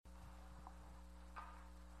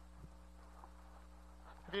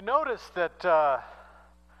You notice that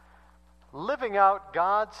living out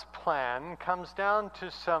God's plan comes down to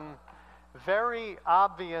some very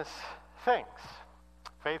obvious things.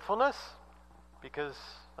 Faithfulness, because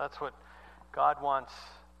that's what God wants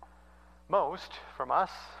most from us.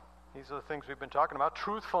 These are the things we've been talking about.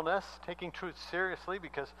 Truthfulness, taking truth seriously,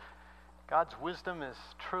 because God's wisdom is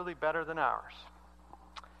truly better than ours.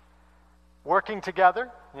 Working together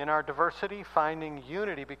in our diversity, finding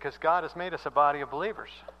unity, because God has made us a body of believers.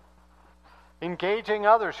 Engaging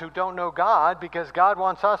others who don't know God, because God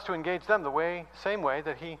wants us to engage them the same way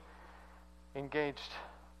that He engaged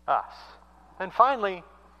us. And finally,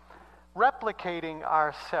 replicating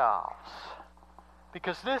ourselves,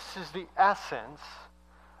 because this is the essence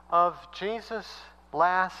of Jesus'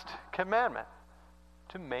 last commandment,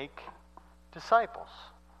 to make disciples.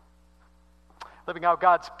 Living out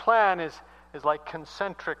God's plan is like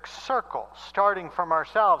concentric circles, starting from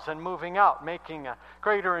ourselves and moving out, making a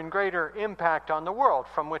greater and greater impact on the world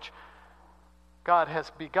from which God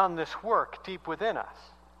has begun this work deep within us.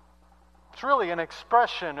 It's really an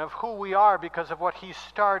expression of who we are because of what He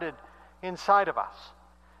started inside of us.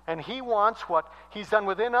 And He wants what He's done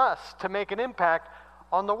within us to make an impact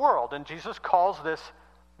on the world. And Jesus calls this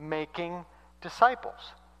making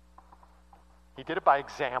disciples. He did it by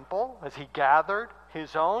example as He gathered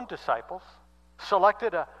His own disciples,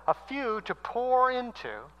 selected a few to pour into,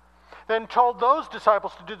 then told those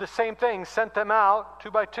disciples to do the same thing, sent them out 2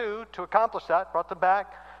 by 2 to accomplish that, brought them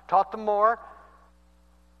back, taught them more.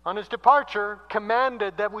 On His departure,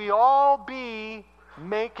 commanded that we all be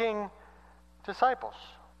making disciples,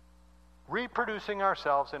 reproducing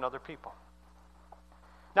ourselves in other people.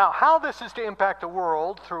 Now, how this is to impact the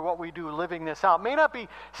world through what we do living this out may not be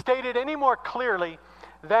stated any more clearly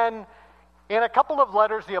than in a couple of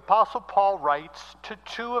letters the Apostle Paul writes to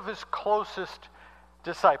 2 of his closest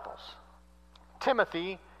disciples,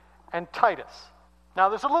 Timothy and Titus. Now,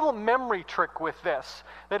 there's a little memory trick with this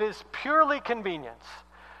that is purely convenience.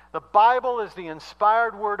 The Bible is the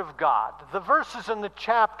inspired Word of God. The verses in the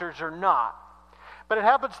chapters are not. But it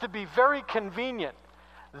happens to be very convenient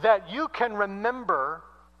that you can remember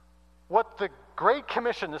what the Great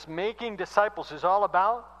Commission, this making disciples, is all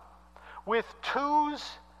about with 2's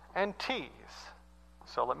and T's.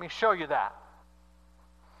 So let me show you that.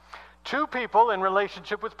 2 people in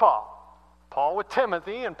relationship with Paul. Paul with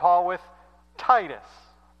Timothy and Paul with Titus.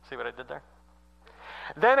 See what I did there?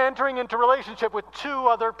 Then entering into relationship with 2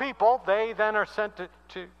 other people, they then are sent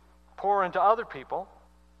to pour into other people.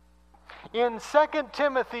 In 2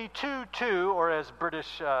 Timothy 2:2, or as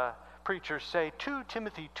British preachers say, 2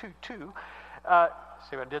 Timothy 2:2,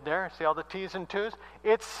 see what I did there? See all the T's and 2's?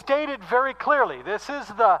 It's stated very clearly. This is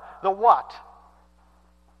the what.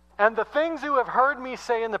 And the things you have heard me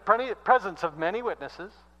say in the presence of many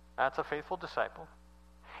witnesses, that's a faithful disciple.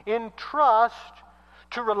 Entrust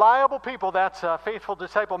to reliable people, that's a faithful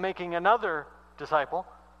disciple making another disciple,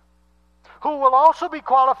 who will also be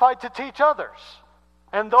qualified to teach others.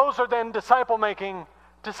 And those are then disciple-making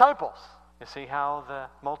disciples. You see how the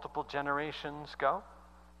multiple generations go?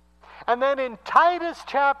 And then in Titus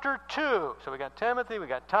chapter 2, so we got Timothy, we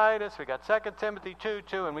got Titus, we got 2 Timothy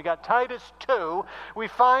 2:2, and we got Titus 2, we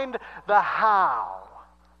find the how.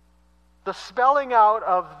 The spelling out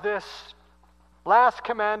of this last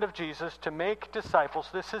command of Jesus to make disciples.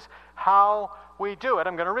 This is how we do it.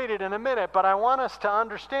 I'm going to read it in a minute, but I want us to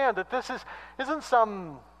understand that this isn't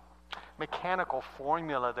some mechanical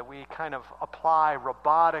formula that we kind of apply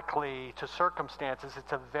robotically to circumstances.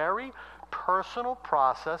 It's a very personal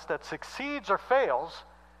process that succeeds or fails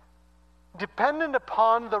dependent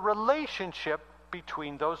upon the relationship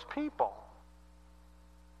between those people.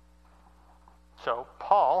 So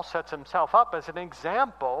Paul sets himself up as an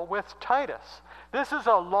example with Titus. This is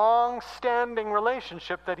a long-standing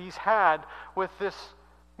relationship that he's had with this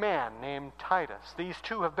man named Titus. These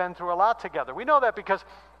 2 have been through a lot together. We know that because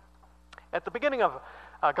at the beginning of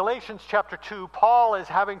Galatians chapter 2, Paul is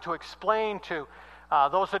having to explain to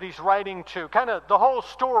those that he's writing to kind of the whole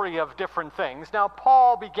story of different things. Now,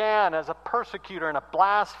 Paul began as a persecutor and a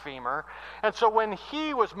blasphemer, and so when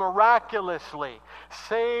he was miraculously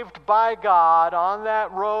saved by God on that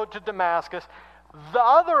road to Damascus, the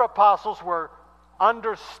other apostles were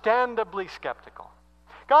understandably skeptical.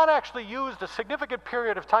 God actually used a significant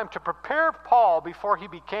period of time to prepare Paul before he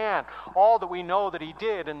began all that we know that he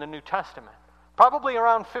did in the New Testament. Probably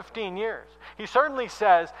around 15 years. He certainly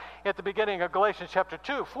says at the beginning of Galatians chapter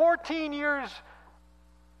 2, 14 years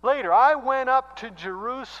later, I went up to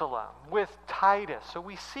Jerusalem with Titus. So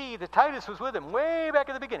we see that Titus was with him way back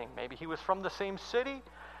at the beginning. Maybe he was from the same city.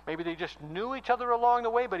 Maybe they just knew each other along the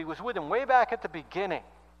way, but he was with him way back at the beginning.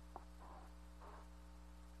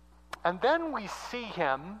 And then we see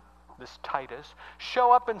him, this Titus,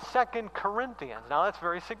 show up in 2 Corinthians. Now that's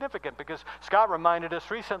very significant because Scott reminded us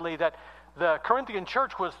recently that the Corinthian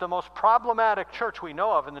church was the most problematic church we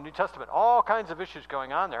know of in the New Testament. All kinds of issues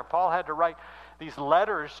going on there. Paul had to write these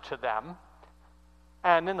letters to them.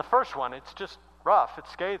 And in the first one, it's just rough,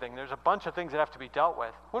 it's scathing. There's a bunch of things that have to be dealt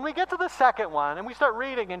with. When we get to the second one, and we start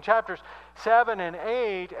reading in chapters 7 and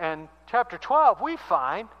 8 and chapter 12, we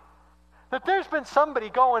find that there's been somebody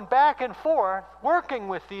going back and forth working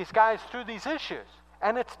with these guys through these issues.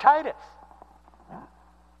 And it's Titus.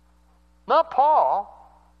 Not Paul.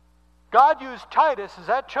 God used Titus as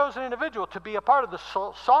that chosen individual to be a part of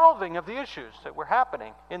the solving of the issues that were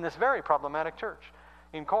happening in this very problematic church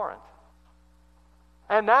in Corinth.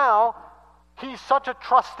 And now, he's such a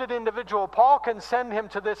trusted individual, Paul can send him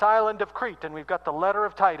to this island of Crete, and we've got the letter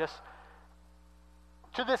of Titus,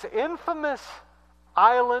 to this infamous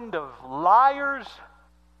island of liars,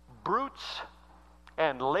 brutes,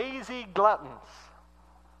 and lazy gluttons.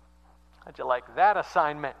 How'd you like that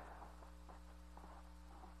assignment?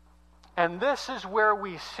 And this is where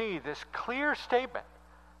we see this clear statement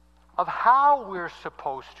of how we're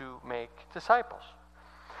supposed to make disciples.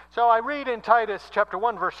 So I read in Titus chapter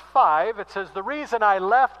 1, verse 5, it says, the reason I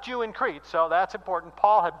left you in Crete, so that's important.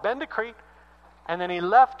 Paul had been to Crete, and then he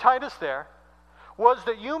left Titus there, was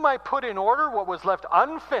that you might put in order what was left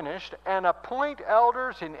unfinished and appoint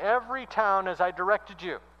elders in every town as I directed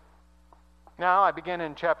you. Now I begin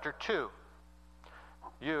in chapter 2.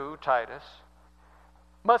 You, Titus,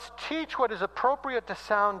 must teach what is appropriate to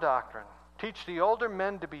sound doctrine. Teach the older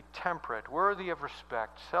men to be temperate, worthy of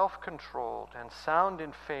respect, self-controlled, and sound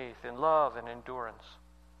in faith, in love, and endurance.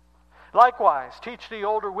 Likewise, teach the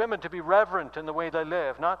older women to be reverent in the way they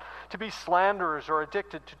live, not to be slanderers or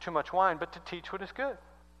addicted to too much wine, but to teach what is good.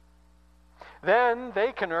 Then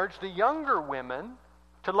they can urge the younger women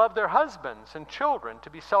to love their husbands and children, to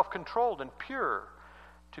be self-controlled and pure,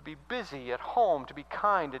 to be busy at home, to be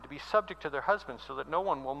kind, and to be subject to their husbands, so that no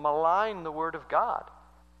one will malign the word of God.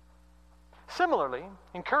 Similarly,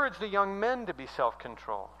 encourage the young men to be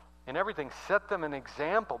self-controlled. In everything, set them an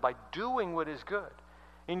example by doing what is good.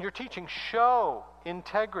 In your teaching, show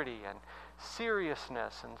integrity and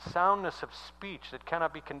seriousness and soundness of speech that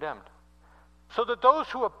cannot be condemned, so that those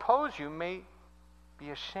who oppose you may be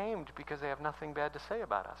ashamed because they have nothing bad to say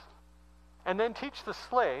about us. And then teach the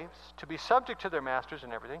slaves to be subject to their masters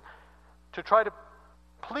in everything, to try to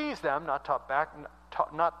please them, not talk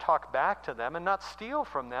back to them, and not steal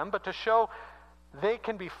from them, but to show they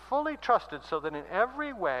can be fully trusted, so that in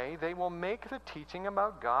every way they will make the teaching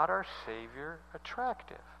about God our Savior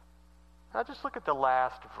attractive. Now just look at the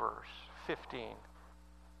last verse, 15.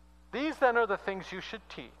 These then are the things you should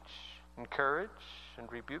teach, encourage,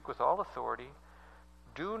 and rebuke with all authority.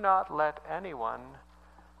 Do not let anyone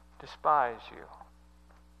despise you.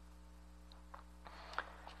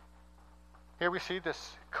 Here we see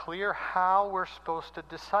this clear how we're supposed to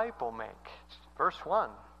disciple make. Verse 1,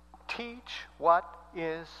 teach what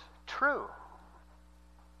is true.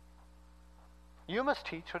 You must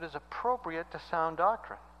teach what is appropriate to sound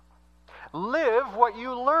doctrine. Live what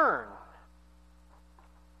you learn.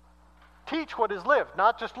 Teach what is lived,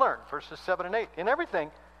 not just learn. Verses 7 and 8. In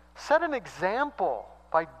everything, set an example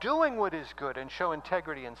by doing what is good and show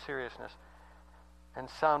integrity and seriousness and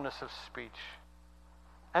soundness of speech.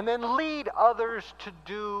 And then lead others to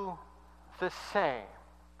do the same.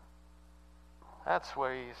 That's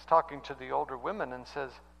where he's talking to the older women and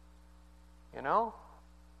says,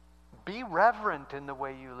 be reverent in the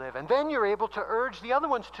way you live. And then you're able to urge the other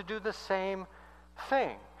ones to do the same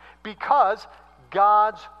thing, because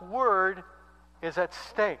God's word is at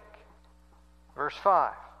stake. Verse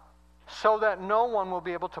 5. So that no one will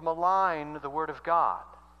be able to malign the word of God.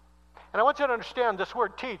 And I want you to understand this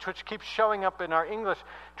word teach, which keeps showing up in our English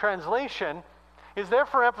translation, is there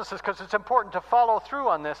for emphasis because it's important to follow through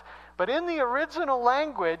on this. But in the original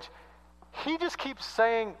language, he just keeps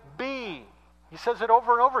saying be. He says it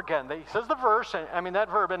over and over again. He says the verse, that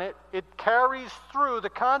verb, and it carries through the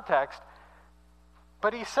context.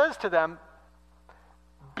 But he says to them,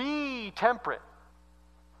 be temperate,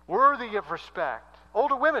 worthy of respect.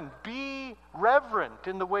 Older women, be reverent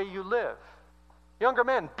in the way you live. Younger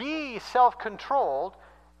men, be self-controlled.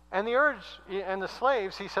 And the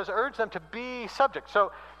slaves, he says, urge them to be subject.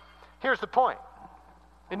 So here's the point.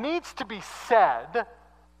 It needs to be said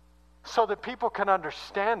so that people can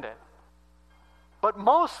understand it. But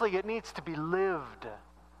mostly it needs to be lived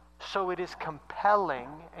so it is compelling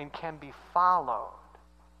and can be followed.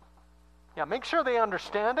 Yeah, make sure they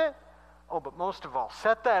understand it. Oh, but most of all,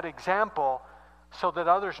 set that example so that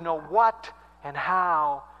others know what and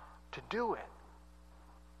how to do it.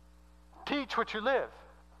 Teach what you live.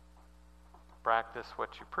 Practice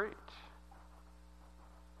what you preach.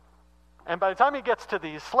 And by the time he gets to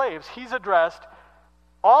these slaves, he's addressed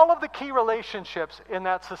all of the key relationships in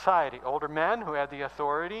that society. Older men who had the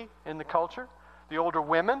authority in the culture, the older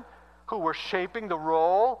women who were shaping the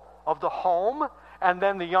role of the home, and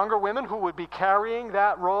then the younger women who would be carrying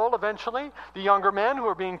that role eventually, the younger men who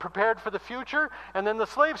are being prepared for the future, and then the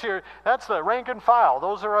slaves here, that's the rank and file.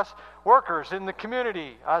 Those are us workers in the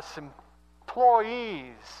community, us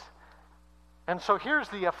employees. And so here's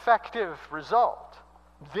the effective result.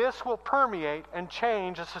 This will permeate and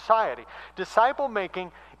change a society. Disciple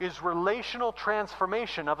making is relational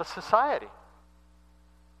transformation of a society.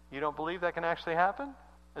 You don't believe that can actually happen?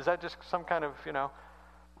 Is that just some kind of,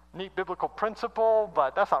 neat biblical principle,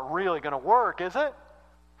 but that's not really going to work, is it?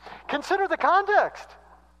 Consider the context.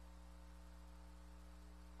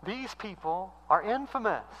 These people are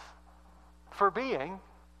infamous for being,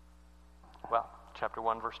 chapter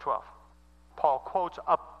 1, verse 12. Paul quotes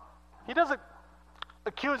he doesn't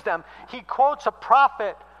accuse them, he quotes a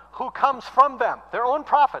prophet who comes from them, their own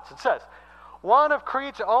prophets. It says, one of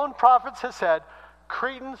Crete's own prophets has said,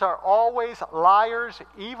 Cretans are always liars,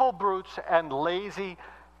 evil brutes, and lazy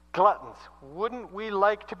gluttons. Wouldn't we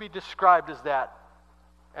like to be described as that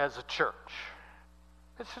as a church?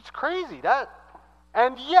 It's crazy.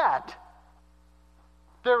 And yet,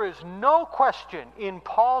 there is no question in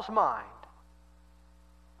Paul's mind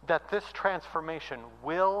that this transformation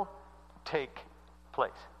will take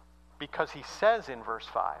place. Because he says in verse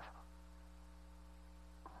 5,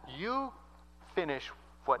 you finish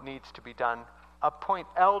what needs to be done, appoint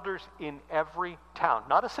elders in every town.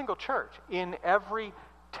 Not a single church, in every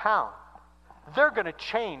town. They're going to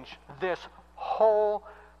change this whole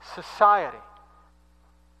society.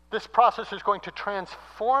 This process is going to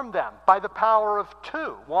transform them by the power of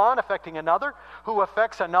two. One affecting another, who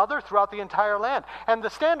affects another throughout the entire land. And the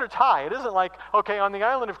standard's high. It isn't like, okay, on the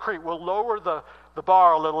island of Crete, we'll lower the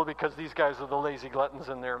bar a little because these guys are the lazy gluttons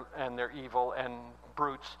and they're evil and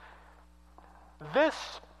brutes. This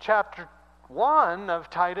chapter 1 of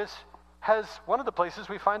Titus has one of the places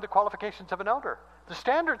we find the qualifications of an elder. The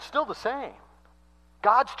standard's still the same.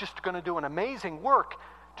 God's just going to do an amazing work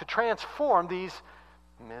to transform these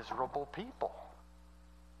miserable people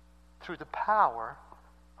through the power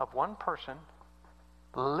of one person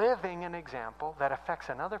living an example that affects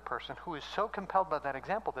another person who is so compelled by that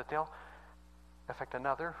example that they'll affect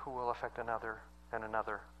another who will affect another and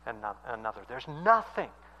another and another. There's nothing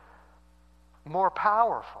more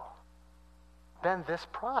powerful than this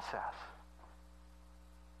process.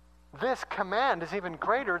 This command is even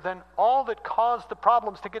greater than all that caused the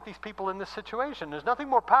problems to get these people in this situation. There's nothing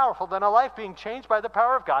more powerful than a life being changed by the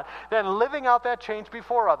power of God, than living out that change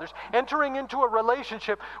before others, entering into a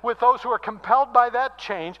relationship with those who are compelled by that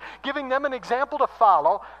change, giving them an example to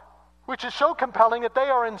follow, which is so compelling that they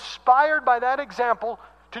are inspired by that example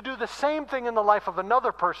to do the same thing in the life of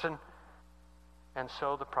another person. And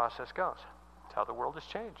so the process goes. It's how the world has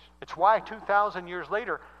changed. It's why 2,000 years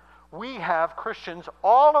later, we have Christians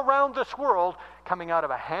all around this world coming out of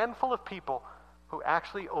a handful of people who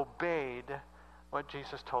actually obeyed what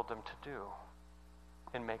Jesus told them to do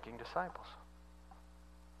in making disciples.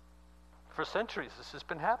 For centuries, this has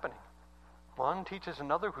been happening. One teaches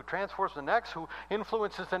another, who transforms the next, who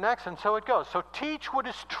influences the next, and so it goes. So teach what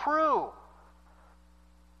is true.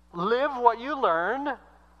 Live what you learn.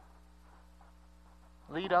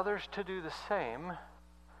 Lead others to do the same,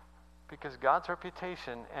 because God's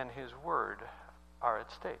reputation and His word are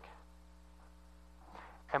at stake.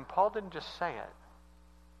 And Paul didn't just say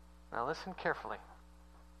it. Now listen carefully.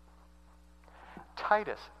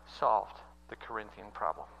 Titus solved the Corinthian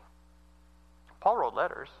problem. Paul wrote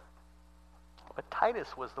letters, but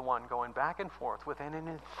Titus was the one going back and forth with an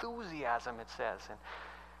enthusiasm, it says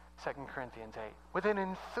in 2 Corinthians 8, with an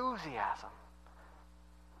enthusiasm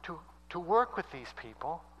to work with these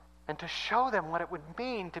people and to show them what it would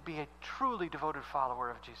mean to be a truly devoted follower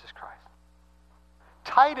of Jesus Christ.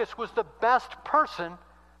 Titus was the best person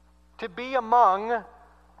to be among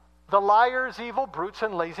the liars, evil brutes,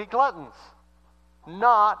 and lazy gluttons,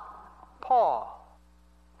 not Paul.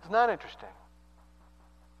 Isn't that interesting?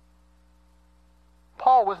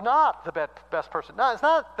 Paul was not the best person. No, it's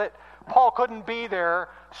not that Paul couldn't be there,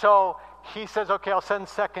 so he says, okay, I'll send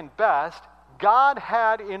second best. God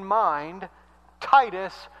had in mind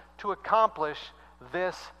Titus to accomplish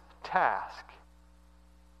this task.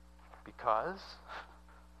 Because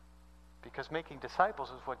making disciples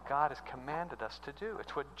is what God has commanded us to do.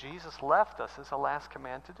 It's what Jesus left us as the last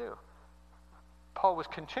command to do. Paul was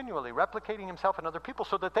continually replicating himself in other people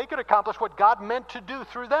so that they could accomplish what God meant to do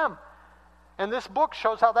through them. And this book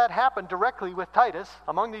shows how that happened directly with Titus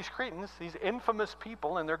among these Cretans, these infamous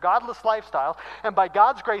people and their godless lifestyles. And by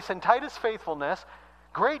God's grace and Titus' faithfulness,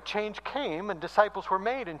 great change came and disciples were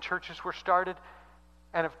made and churches were started.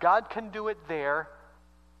 And if God can do it there,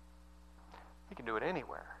 he can do it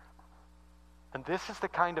anywhere. And this is the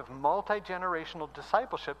kind of multi-generational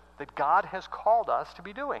discipleship that God has called us to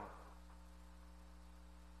be doing.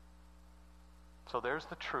 So there's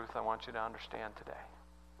the truth I want you to understand today.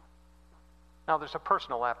 Now there's a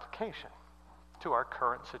personal application to our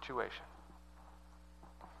current situation.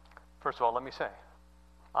 First of all, let me say,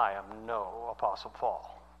 I am no Apostle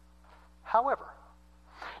Paul. However,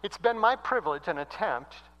 it's been my privilege and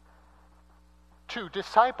attempt to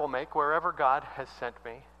disciple make wherever God has sent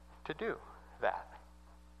me to do that.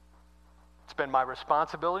 It's been my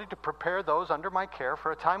responsibility to prepare those under my care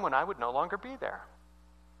for a time when I would no longer be there.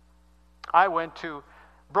 I went to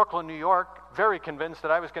Brooklyn, New York, very convinced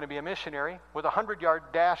that I was going to be a missionary with a 100-yard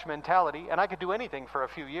dash mentality, and I could do anything for a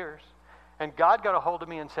few years. And God got a hold of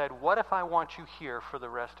me and said, what if I want you here for the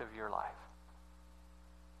rest of your life?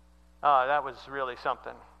 That was really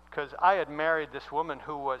something, because I had married this woman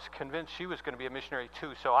who was convinced she was going to be a missionary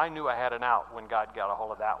too, so I knew I had an out when God got a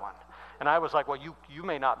hold of that one. And I was like, well, you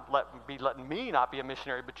may not be letting me not be a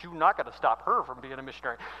missionary, but you're not going to stop her from being a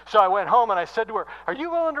missionary. So I went home and I said to her, are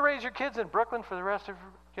you willing to raise your kids in Brooklyn for the rest of,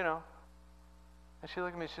 And she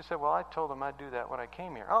looked at me and she said, well, I told them I'd do that when I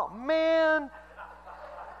came here. Oh, man.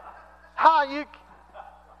 So it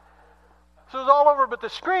was all over but the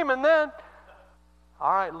screaming then.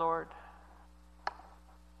 All right, Lord.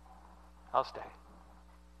 I'll stay.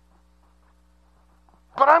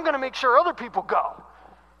 But I'm going to make sure other people go.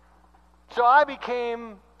 So I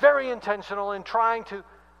became very intentional in trying to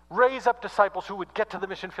raise up disciples who would get to the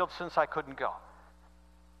mission field since I couldn't go.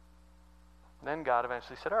 Then God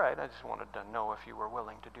eventually said, all right, I just wanted to know if you were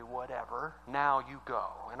willing to do whatever. Now you go.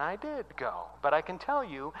 And I did go. But I can tell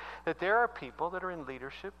you that there are people that are in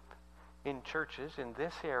leadership in churches in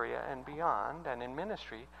this area and beyond and in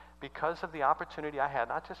ministry because of the opportunity I had,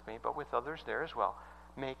 not just me, but with others there as well,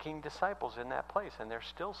 making disciples in that place, and they're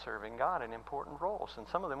still serving God in important roles, and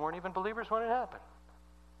some of them weren't even believers when it happened.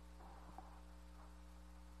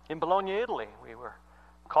 In Bologna, Italy, we were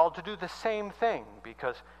called to do the same thing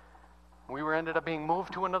because we ended up being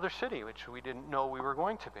moved to another city, which we didn't know we were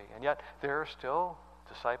going to be, and yet there are still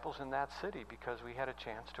disciples in that city because we had a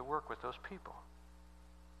chance to work with those people.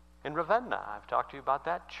 In Ravenna, I've talked to you about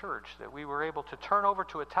that church that we were able to turn over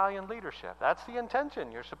to Italian leadership. That's the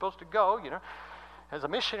intention. You're supposed to go, as a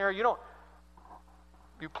missionary,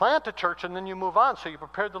 you plant a church and then you move on, so you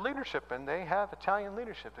prepare the leadership, and they have Italian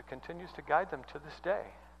leadership that continues to guide them to this day.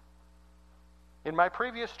 In my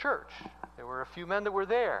previous church, there were a few men that were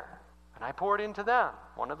there, and I poured into them.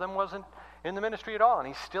 One of them wasn't in the ministry at all, and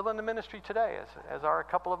he's still in the ministry today, as are a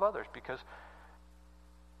couple of others, because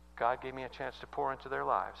God gave me a chance to pour into their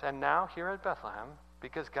lives. And now, here at Bethlehem,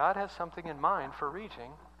 because God has something in mind for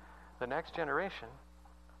reaching the next generation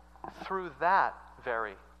through that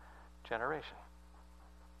very generation.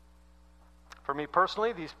 For me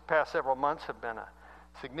personally, these past several months have been a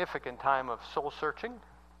significant time of soul searching.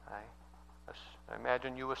 I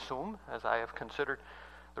imagine you assume, as I have considered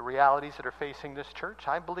the realities that are facing this church,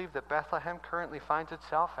 I believe that Bethlehem currently finds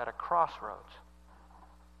itself at a crossroads.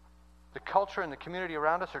 The culture and the community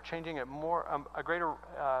around us are changing at a greater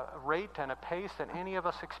rate and a pace than any of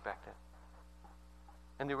us expected.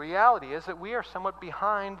 And the reality is that we are somewhat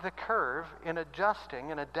behind the curve in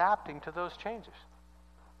adjusting and adapting to those changes.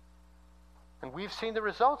 And we've seen the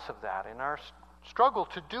results of that in our struggle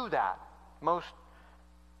to do that, most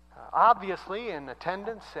obviously in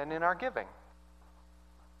attendance and in our giving.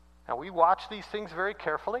 Now, we watch these things very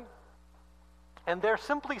carefully, and they're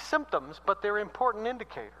simply symptoms, but they're important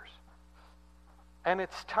indicators. And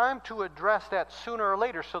it's time to address that sooner or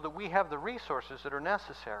later so that we have the resources that are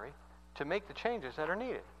necessary to make the changes that are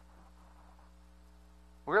needed.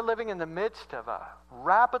 We're living in the midst of a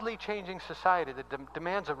rapidly changing society that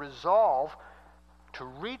demands a resolve to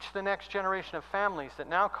reach the next generation of families that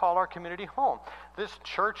now call our community home. This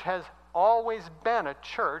church has always been a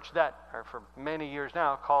church that, or for many years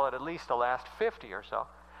now, call it at least the last 50 or so,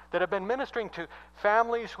 that have been ministering to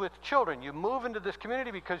families with children. You move into this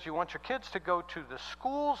community because you want your kids to go to the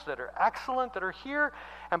schools that are excellent, that are here,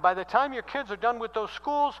 and by the time your kids are done with those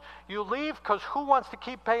schools, you leave because who wants to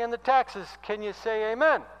keep paying the taxes? Can you say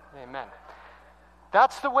amen? Amen.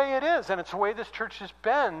 That's the way it is, and it's the way this church has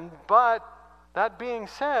been, but that being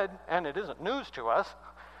said, and it isn't news to us,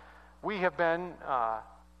 we have been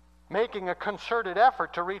making a concerted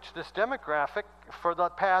effort to reach this demographic for the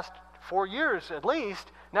past 4 years at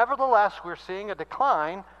least. Nevertheless, we're seeing a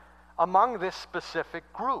decline among this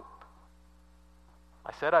specific group.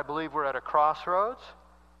 I said I believe we're at a crossroads.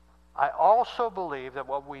 I also believe that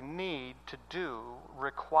what we need to do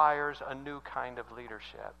requires a new kind of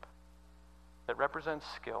leadership that represents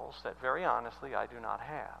skills that, very honestly, I do not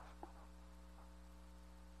have.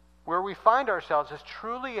 Where we find ourselves is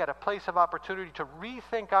truly at a place of opportunity to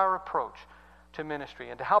rethink our approach to ministry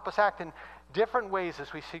and to help us act in different ways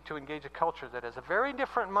as we seek to engage a culture that has a very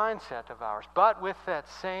different mindset of ours, but with that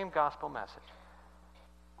same gospel message.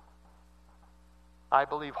 I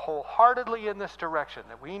believe wholeheartedly in this direction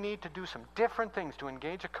that we need to do some different things to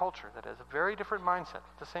engage a culture that has a very different mindset,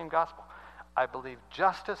 the same gospel. I believe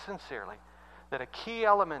just as sincerely that a key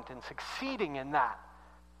element in succeeding in that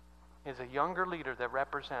is a younger leader that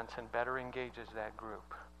represents and better engages that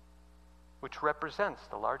group, which represents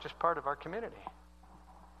the largest part of our community.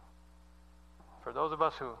 For those of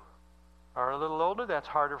us who are a little older, that's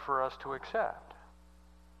harder for us to accept.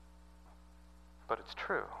 But it's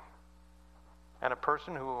true. And a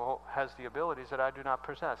person who has the abilities that I do not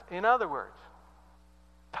possess. In other words,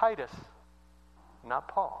 Titus, not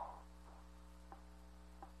Paul.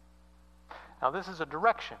 Now, this is a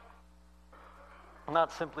direction,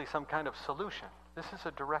 not simply some kind of solution. This is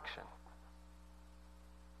a direction.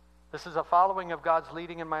 This is a following of God's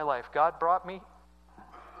leading in my life. God brought me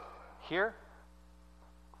here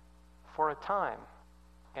for a time,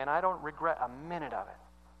 and I don't regret a minute of it.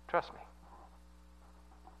 Trust me.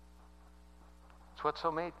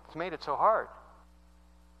 It's made it so hard.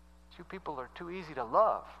 You people are too easy to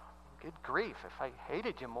love. Good grief, if I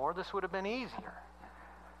hated you more, this would have been easier.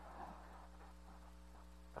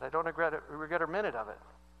 But I don't regret a minute of it.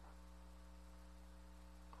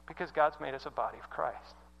 Because God's made us a body of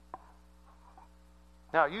Christ.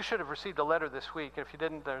 Now, you should have received a letter this week. If you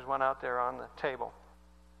didn't, there's one out there on the table.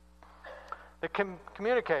 It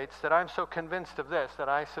communicates that I'm so convinced of this that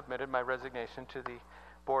I submitted my resignation to the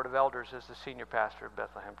Board of Elders as the senior pastor of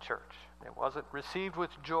Bethlehem Church. It wasn't received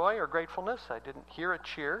with joy or gratefulness. I didn't hear a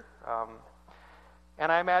cheer.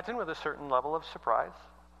 And I imagine with a certain level of surprise.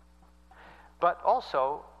 But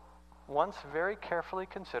also, once very carefully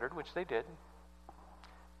considered, which they did,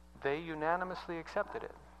 they unanimously accepted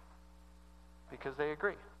it because they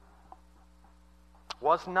agree.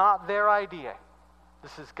 Was not their idea.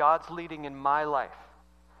 This is God's leading in my life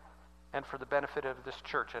and for the benefit of this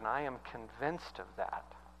church, and I am convinced of that.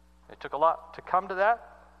 It took a lot to come to that,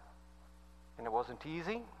 and it wasn't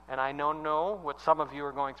easy, and I know what some of you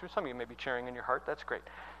are going through. Some of you may be cheering in your heart. That's great.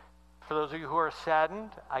 For those of you who are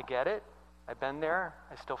saddened, I get it. I've been there.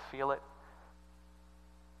 I still feel it.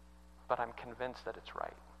 But I'm convinced that it's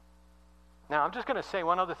right. Now, I'm just going to say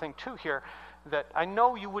one other thing, too, here, that I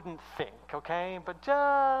know you wouldn't think, okay? But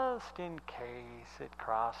just in case it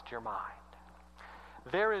crossed your mind.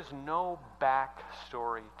 There is no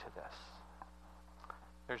backstory to this.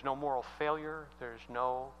 There's no moral failure. There's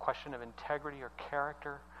no question of integrity or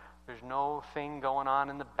character. There's no thing going on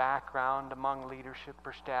in the background among leadership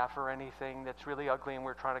or staff or anything that's really ugly and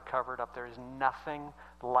we're trying to cover it up. There is nothing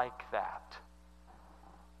like that.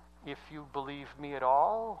 If you believe me at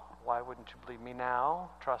all, why wouldn't you believe me now?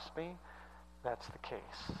 Trust me, that's the case.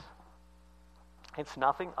 It's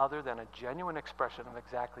nothing other than a genuine expression of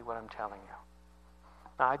exactly what I'm telling you.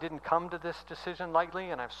 Now, I didn't come to this decision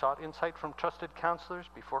lightly, and I've sought insight from trusted counselors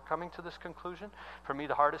before coming to this conclusion. For me,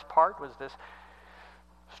 the hardest part was this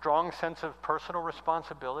strong sense of personal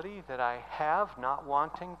responsibility that I have, not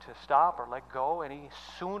wanting to stop or let go any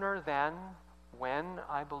sooner than when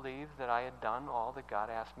I believed that I had done all that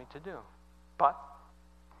God asked me to do. But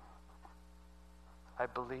I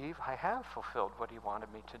believe I have fulfilled what He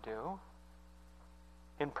wanted me to do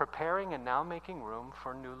in preparing and now making room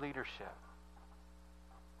for new leadership.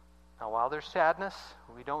 Now, while there's sadness,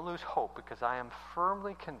 we don't lose hope because I am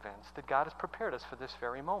firmly convinced that God has prepared us for this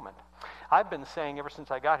very moment. I've been saying ever since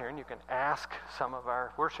I got here, and you can ask some of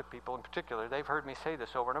our worship people in particular, they've heard me say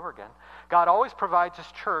this over and over again. God always provides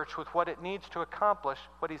His church with what it needs to accomplish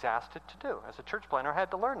what He's asked it to do. As a church planner, I had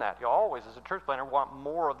to learn that. You always, as a church planner, want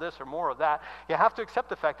more of this or more of that. You have to accept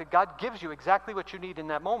the fact that God gives you exactly what you need in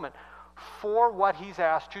that moment for what He's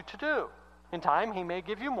asked you to do. In time, He may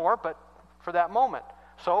give you more, but for that moment.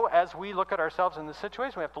 So as we look at ourselves in this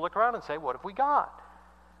situation, we have to look around and say, what have we got?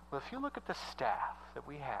 Well, if you look at the staff that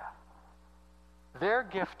we have, their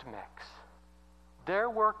gift mix,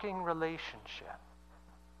 their working relationship,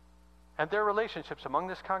 and their relationships among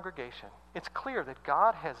this congregation, it's clear that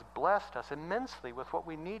God has blessed us immensely with what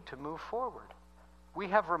we need to move forward. We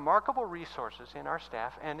have remarkable resources in our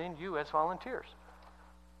staff and in you as volunteers.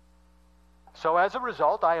 So as a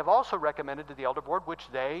result, I have also recommended to the Elder Board, which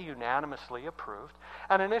they unanimously approved,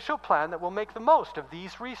 an initial plan that will make the most of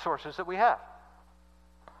these resources that we have.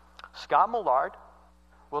 Scott Millard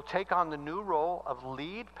will take on the new role of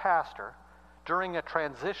lead pastor during a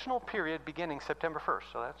transitional period beginning September 1st.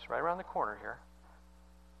 So that's right around the corner here.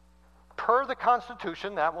 Per the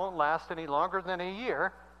Constitution, that won't last any longer than a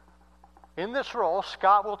year. In this role,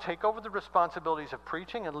 Scott will take over the responsibilities of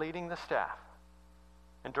preaching and leading the staff.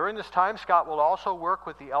 And during this time, Scott will also work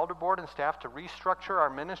with the Elder Board and staff to restructure our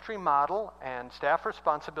ministry model and staff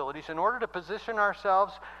responsibilities in order to position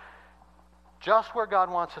ourselves just where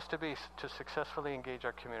God wants us to be to successfully engage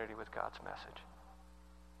our community with God's message.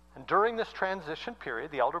 And during this transition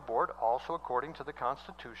period, the Elder Board, also according to the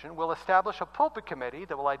Constitution, will establish a pulpit committee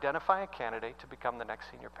that will identify a candidate to become the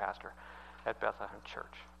next senior pastor at Bethlehem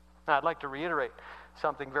Church. Now, I'd like to reiterate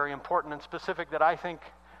something very important and specific that I think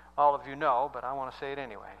all of you know, but I want to say it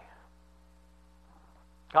anyway.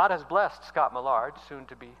 God has blessed Scott Millard, soon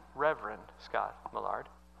to be Reverend Scott Millard,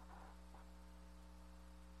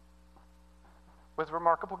 with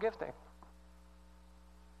remarkable gifting.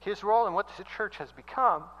 His role in what the church has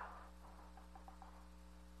become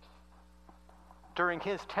during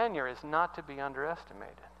his tenure is not to be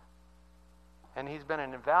underestimated. And he's been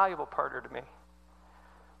an invaluable partner to me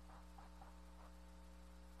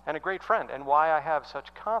and a great friend, and why I have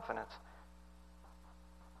such confidence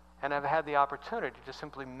and have had the opportunity to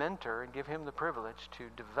simply mentor and give him the privilege to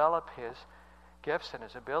develop his gifts and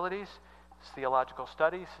his abilities, his theological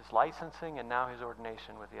studies, his licensing, and now his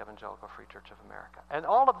ordination with the Evangelical Free Church of America. And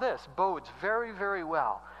all of this bodes very, very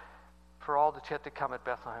well for all that's yet to come at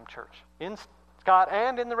Bethlehem Church, in Scott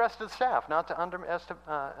and in the rest of the staff, not to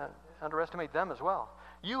underestimate them as well.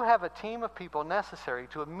 You have a team of people necessary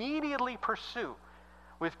to immediately pursue,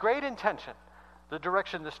 with great intention, the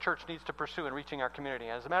direction this church needs to pursue in reaching our community.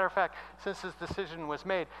 As a matter of fact, since this decision was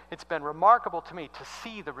made, it's been remarkable to me to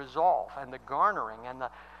see the resolve and the garnering and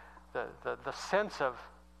the sense of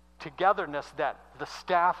togetherness that the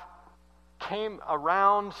staff came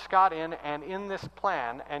around Scott in this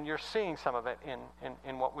plan, and you're seeing some of it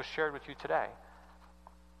in what was shared with you today,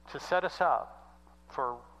 to set us up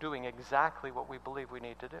for doing exactly what we believe we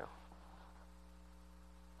need to do.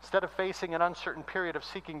 Instead of facing an uncertain period of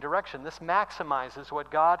seeking direction, this maximizes what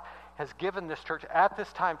God has given this church at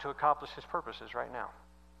this time to accomplish his purposes right now.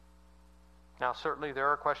 Now, certainly there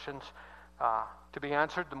are questions to be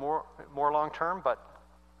answered the more long term, but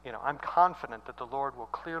I'm confident that the Lord will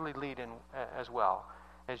clearly lead in as well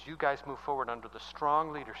as you guys move forward under the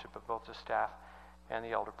strong leadership of both the staff and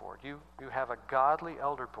the Elder Board. You have a godly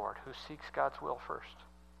Elder Board who seeks God's will first.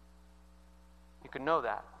 You can know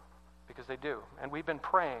that, because they do. And we've been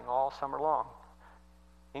praying all summer long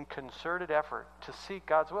in concerted effort to seek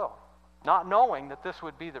God's will, not knowing that this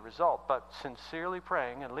would be the result, but sincerely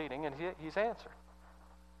praying and leading, and he's answered.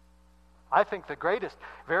 I think the greatest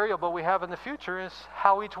variable we have in the future is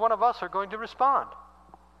how each one of us are going to respond.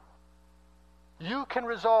 You can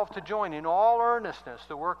resolve to join in all earnestness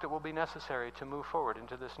the work that will be necessary to move forward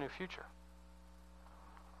into this new future.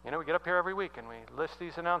 We get up here every week and we list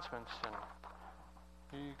these announcements, and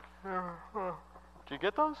do you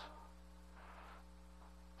get those?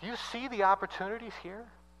 Do you see the opportunities here?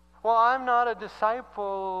 Well, I'm not a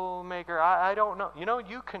disciple maker. I don't know.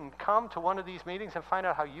 You can come to one of these meetings and find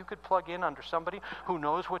out how you could plug in under somebody who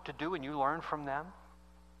knows what to do, and you learn from them.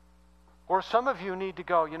 Or some of you need to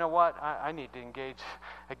go, you know what, I need to engage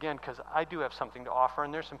again because I do have something to offer,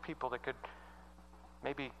 and there's some people that could,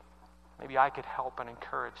 maybe I could help and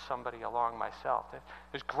encourage somebody along myself.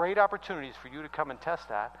 There's great opportunities for you to come and test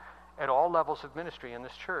that at all levels of ministry in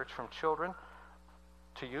this church, from children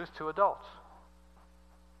to youth to adults.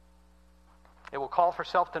 It will call for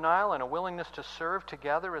self-denial and a willingness to serve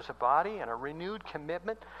together as a body, and a renewed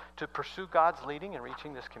commitment to pursue God's leading in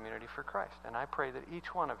reaching this community for Christ. And I pray that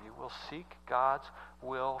each one of you will seek God's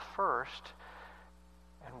will first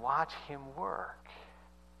and watch him work.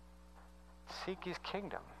 Seek his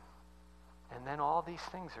kingdom. And then all these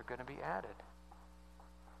things are going to be added.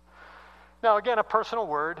 Now, again, a personal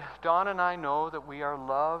word. Dawn and I know that we are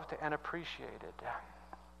loved and appreciated.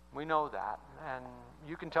 We know that. And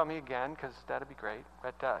you can tell me again, because that'd be great.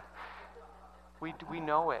 But we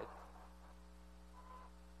know it.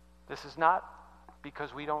 This is not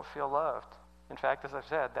because we don't feel loved. In fact, as I've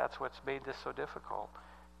said, that's what's made this so difficult.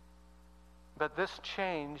 But this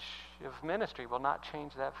change of ministry will not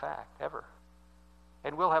change that fact, ever.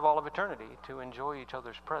 And we'll have all of eternity to enjoy each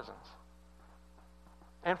other's presence.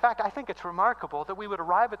 In fact, I think it's remarkable that we would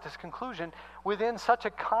arrive at this conclusion within such a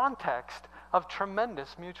context of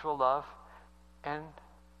tremendous mutual love and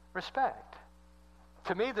respect.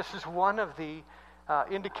 To me, this is one of the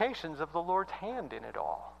indications of the Lord's hand in it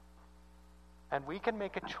all. And we can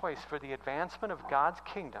make a choice for the advancement of God's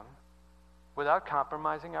kingdom without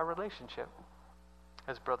compromising our relationship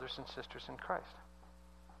as brothers and sisters in Christ.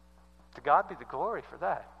 To God be the glory for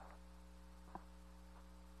that.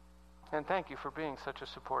 And thank you for being such a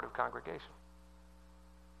supportive congregation.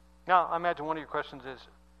 Now, I imagine one of your questions is,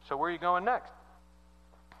 so where are you going next?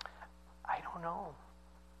 I don't know.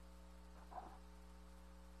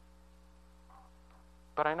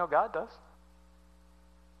 But I know God does.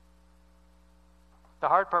 The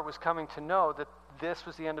hard part was coming to know that this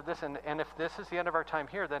was the end of this, and if this is the end of our time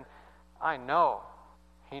here, then I know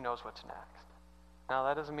He knows what's next. Now,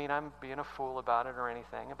 that doesn't mean I'm being a fool about it or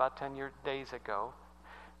anything. About 10 days ago,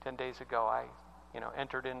 I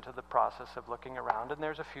entered into the process of looking around, and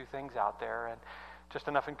there's a few things out there, and just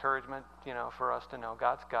enough encouragement, for us to know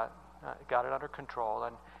God's got it under control,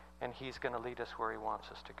 and He's going to lead us where He wants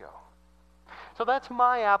us to go. So that's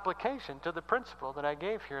my application to the principle that I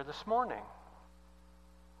gave here this morning.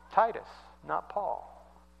 Titus, not Paul.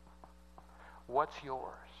 What's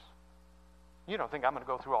yours? You don't think I'm going to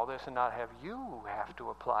go through all this and not have you have to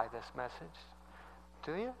apply this message,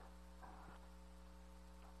 do you?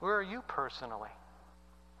 Where are you personally?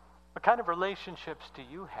 What kind of relationships do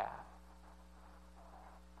you have?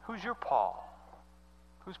 Who's your Paul?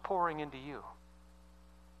 Who's pouring into you?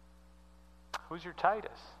 Who's your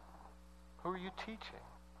Titus? Who are you teaching?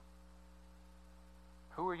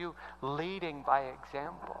 Who are you leading by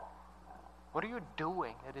example? What are you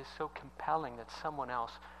doing that is so compelling that someone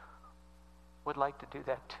else would like to do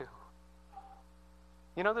that too?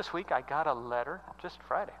 This week I got a letter, just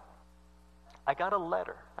Friday. I got a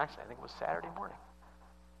letter, actually I think it was Saturday morning,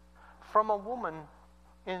 from a woman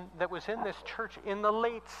that was in this church in the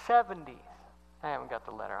late 70s. I haven't got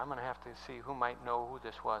the letter. I'm going to have to see who might know who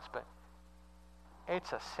this was, but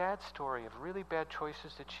it's a sad story of really bad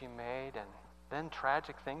choices that she made and then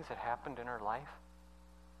tragic things that happened in her life.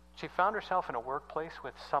 She found herself in a workplace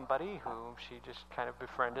with somebody whom she just kind of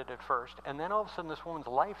befriended at first, and then all of a sudden this woman's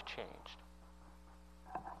life changed.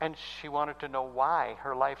 And she wanted to know why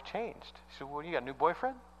her life changed. She said, well, you got a new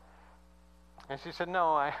boyfriend? And she said,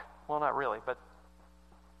 no, not really, but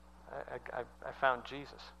I found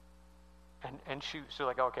Jesus. And she was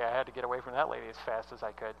like, okay, I had to get away from that lady as fast as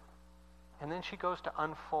I could. And then she goes to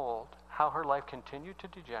unfold how her life continued to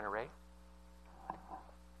degenerate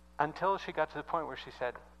until she got to the point where she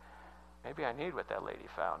said, maybe I need what that lady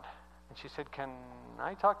found. And she said, can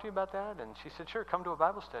I talk to you about that? And she said, sure, come to a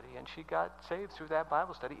Bible study. And she got saved through that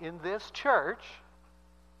Bible study in this church.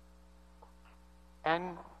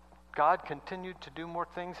 And God continued to do more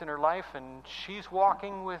things in her life, and she's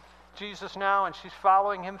walking with Jesus now, and she's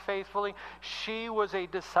following Him faithfully. She was a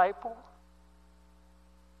disciple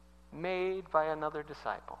made by another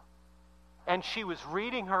disciple. And she was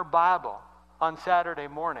reading her Bible on Saturday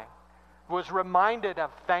morning, was reminded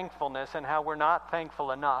of thankfulness and how we're not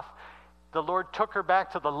thankful enough. The Lord took her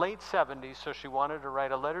back to the late 70s, so she wanted to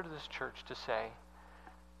write a letter to this church to say,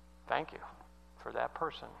 thank you for that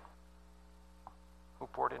person who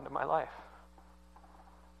poured into my life.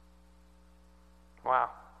 Wow.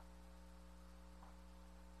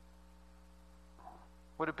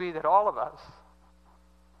 Would it be that all of us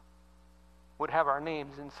would have our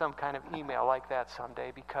names in some kind of email like that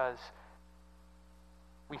someday because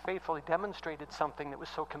we faithfully demonstrated something that was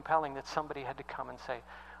so compelling that somebody had to come and say,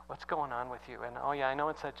 what's going on with you? And oh yeah, I know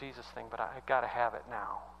it's that Jesus thing, but I got to have it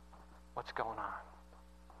now. What's going on?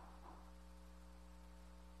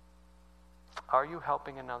 Are you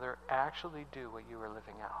helping another actually do what you are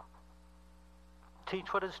living out?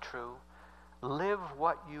 Teach what is true, live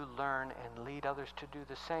what you learn, and lead others to do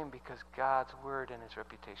the same, because God's word and His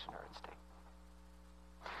reputation are at stake.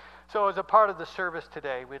 So as a part of the service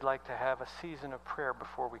today, we'd like to have a season of prayer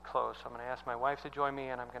before we close. So I'm going to ask my wife to join me,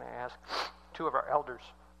 and I'm going to ask two of our elders,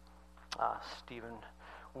 Stephen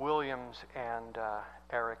Williams and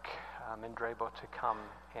Eric Mindrebo, to come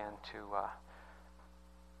and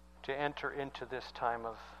to enter into this time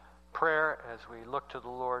of prayer as we look to the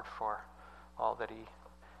Lord for all that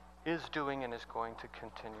He is doing and is going to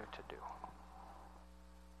continue to do.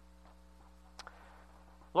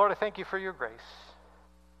 Lord, I thank You for Your grace.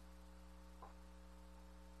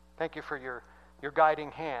 Thank You for your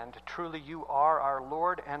guiding hand. Truly, You are our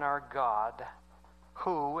Lord and our God,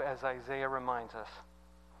 who, as Isaiah reminds us,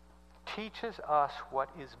 teaches us what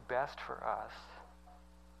is best for us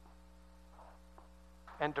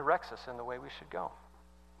and directs us in the way we should go.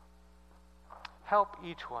 Help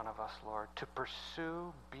each one of us, Lord, to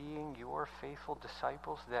pursue being Your faithful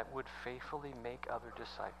disciples that would faithfully make other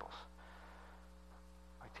disciples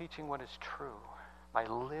by teaching what is true, by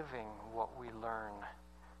living what we learn,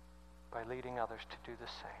 by leading others to do the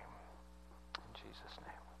same. In Jesus'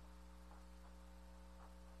 name.